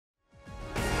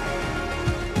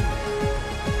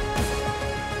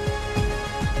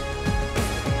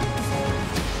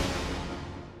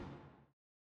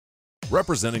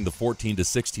Representing the 14 to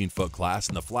 16 foot class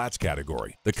in the flats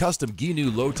category, the custom Gheenoe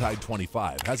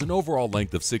LT25 has an overall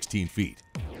length of 16 feet,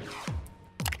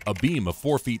 a beam of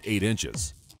 4 feet 8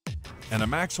 inches, and a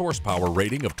max horsepower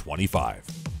rating of 25.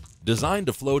 Designed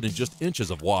to float in just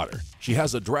inches of water, she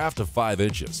has a draft of 5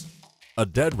 inches, a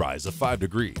dead rise of 5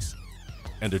 degrees,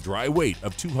 and a dry weight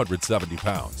of 270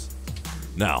 pounds.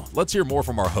 Now, let's hear more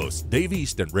from our hosts, Dave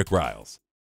East and Rick Riles.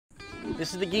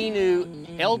 This is the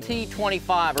Gheenoe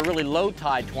LT25, or really low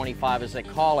tide 25 as they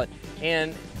call it.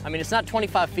 And I mean, it's not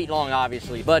 25 feet long,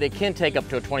 obviously, but it can take up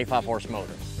to a 25 horse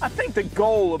motor. I think the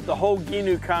goal of the whole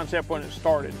Gheenoe concept when it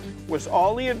started was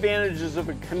all the advantages of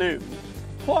a canoe,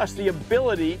 plus the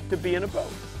ability to be in a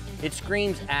boat. It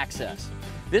screams access.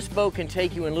 This boat can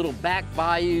take you in little back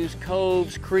bayous,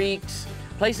 coves, creeks,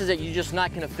 places that you're just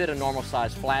not going to fit a normal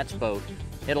sized flats boat.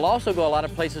 It'll also go a lot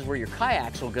of places where your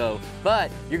kayaks will go, but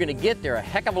you're going to get there a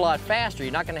heck of a lot faster.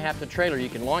 You're not going to have to trailer. You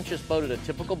can launch this boat at a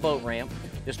typical boat ramp.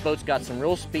 This boat's got some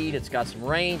real speed, it's got some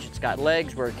range, it's got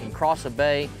legs where it can cross a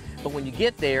bay. But when you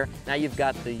get there, now you've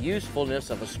got the usefulness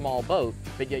of a small boat,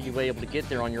 but yet you'll be able to get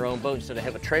there on your own boat instead of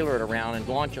have a trailer it around and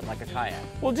launch it like a kayak.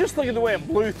 Well, just look at the way it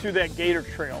blew through that gator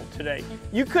trail today.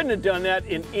 You couldn't have done that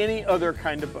in any other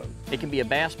kind of boat. It can be a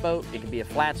bass boat, it can be a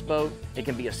flats boat, it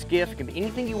can be a skiff, it can be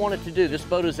anything you want it to do. This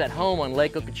boat is at home on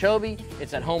Lake Okeechobee,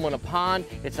 it's at home on a pond,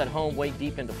 it's at home way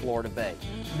deep into Florida Bay.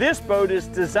 This boat is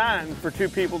designed for 2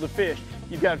 people to fish.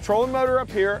 You've got a trolling motor up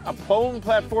here, a poling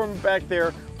platform back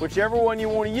there, whichever one you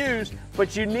want to use,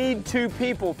 but you need 2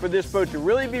 people for this boat to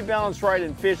really be balanced right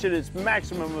and fish at its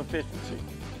maximum efficiency.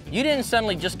 You didn't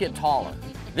suddenly just get taller.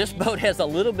 This boat has a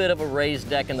little bit of a raised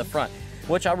deck in the front,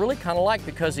 which I really kind of like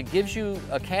because it gives you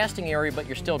a casting area, but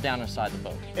you're still down inside the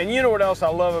boat. And you know what else I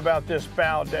love about this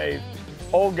bow, Dave?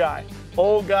 Old guy.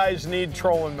 Old guys need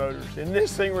trolling motors, and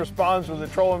this thing responds with a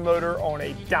trolling motor on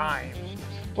a dime.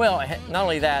 Well, not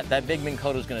only that, that big Minn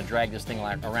Kota is going to drag this thing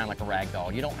around like a rag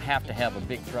doll. You don't have to have a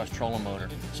big thrust trolling motor,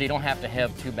 so you don't have to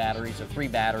have 2 batteries or 3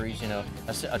 batteries. You know,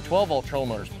 a 12-volt trolling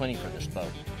motor is plenty for this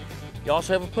boat. You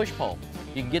also have a push pole.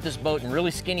 You can get this boat in really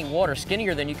skinny water,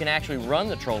 skinnier than you can actually run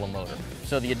the trolling motor.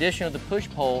 So the addition of the push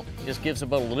pole just gives the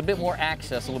boat a little bit more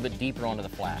access, a little bit deeper onto the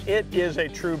flat. It is a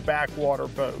true backwater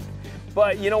boat.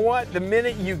 But you know what? The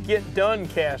minute you get done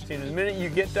casting, the minute you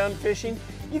get done fishing,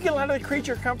 you get a lot of the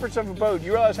creature comforts of a boat.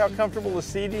 You realize how comfortable the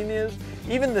seating is?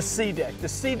 Even the sea deck. The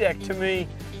sea deck to me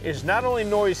is not only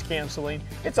noise canceling,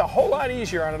 it's a whole lot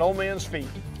easier on an old man's feet.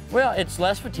 Well, it's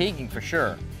less fatiguing for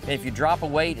sure. And if you drop a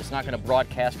weight, it's not going to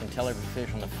broadcast and tell every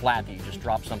fish on the flat that you just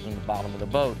dropped something at the bottom of the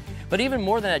boat. But even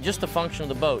more than that, just the function of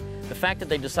the boat. The fact that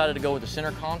they decided to go with the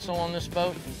center console on this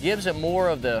boat gives it more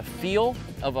of the feel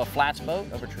of a flats boat,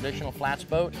 of a traditional flats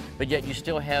boat, but yet you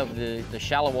still have the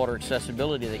shallow water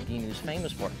accessibility that Gheenoe is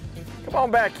famous for. Come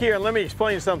on back here and let me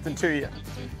explain something to you.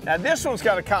 Now this one's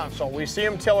got a console. We see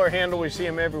them tiller handle, we see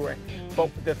them everywhere. But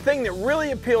the thing that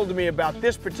really appealed to me about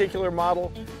this particular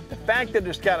model, the fact that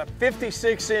it's got a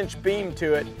 56-inch beam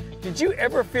to it. Did you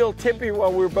ever feel tippy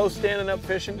while we were both standing up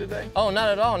fishing today? Oh, not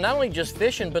at all. Not only just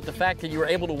fishing, but the fact that you were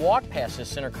able to walk past this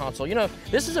center console. You know,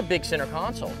 this is a big center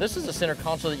console. This is a center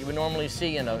console that you would normally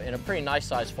see in a pretty nice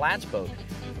sized flats boat.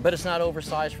 But it's not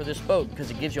oversized for this boat because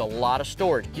it gives you a lot of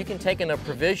storage. You can take enough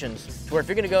provisions to where if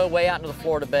you're going to go way out into the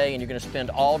Florida Bay and you're going to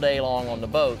spend all day long on the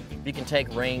boat, you can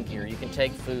take rain gear, you can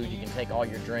take food, you can take all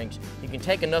your drinks, you can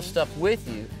take enough stuff with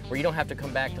you where you don't have to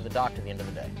come back to the dock at the end of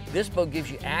the day. This boat gives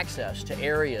you access to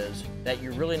areas that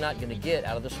you're really not going to get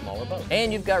out of the smaller boat.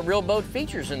 And you've got real boat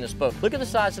features in this boat. Look at the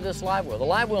size of this live well. The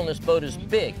live well in this boat is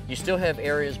big. You still have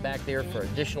areas back there for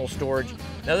additional storage.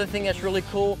 Another thing that's really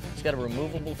cool, it's got a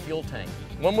removable fuel tank.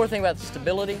 One more thing about the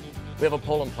stability, we have a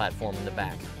poling platform in the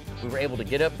back. We were able to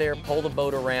get up there, pull the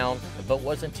boat around. The boat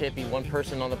wasn't tippy. One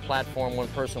person on the platform, one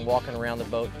person walking around the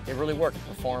boat. It really worked,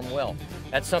 performed well.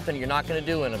 That's something you're not going to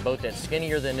do in a boat that's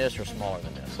skinnier than this or smaller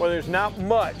than this. Well, there's not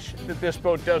much that this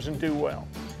boat doesn't do well.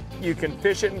 You can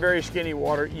fish it in very skinny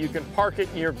water. You can park it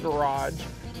in your garage.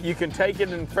 You can take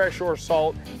it in freshwater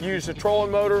salt, use a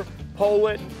trolling motor, pole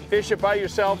it, fish it by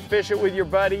yourself, fish it with your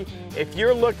buddy. If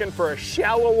you're looking for a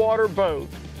shallow water boat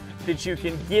that you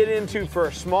can get into for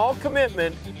a small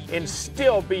commitment and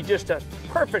still be just a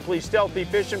perfectly stealthy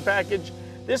fishing package,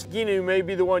 this Gheenoe may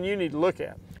be the one you need to look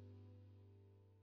at.